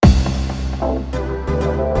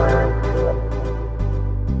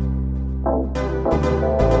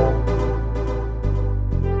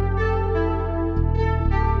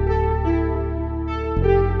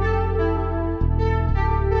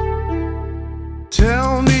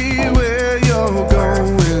Tell me where you're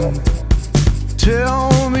going.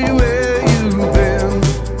 Tell me where you've been.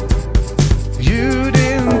 You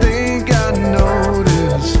didn't think I'd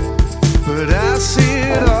notice, but I see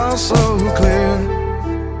it all so clear.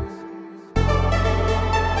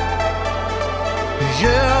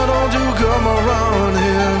 Yeah, don't you come around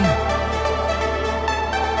here.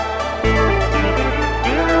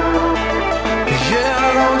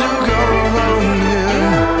 Yeah, don't you come around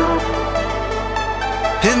here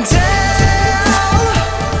and tell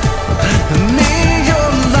me your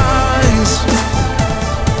lies.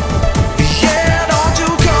 Yeah, don't you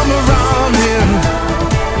come around here.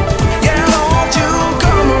 Yeah, don't you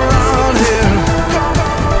come around here.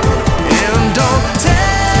 And don't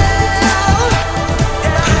tell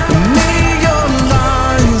me your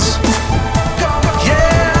lies.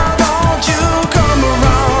 Yeah, don't you come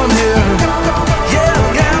around here. Yeah,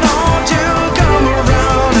 yeah, don't you come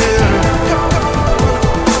around here.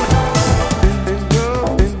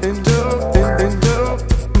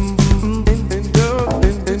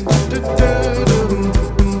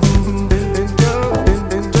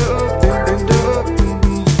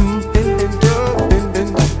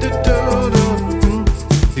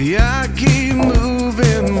 I keep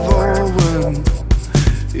moving forward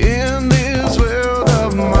in this world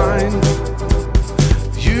of mine.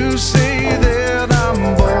 You say that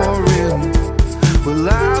I'm boring. Well,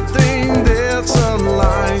 I think that's a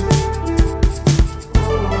lie.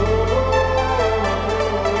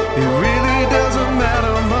 It really doesn't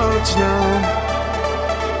matter much now.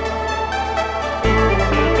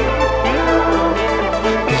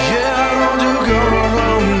 Yeah, don't you come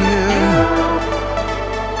around here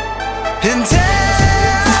and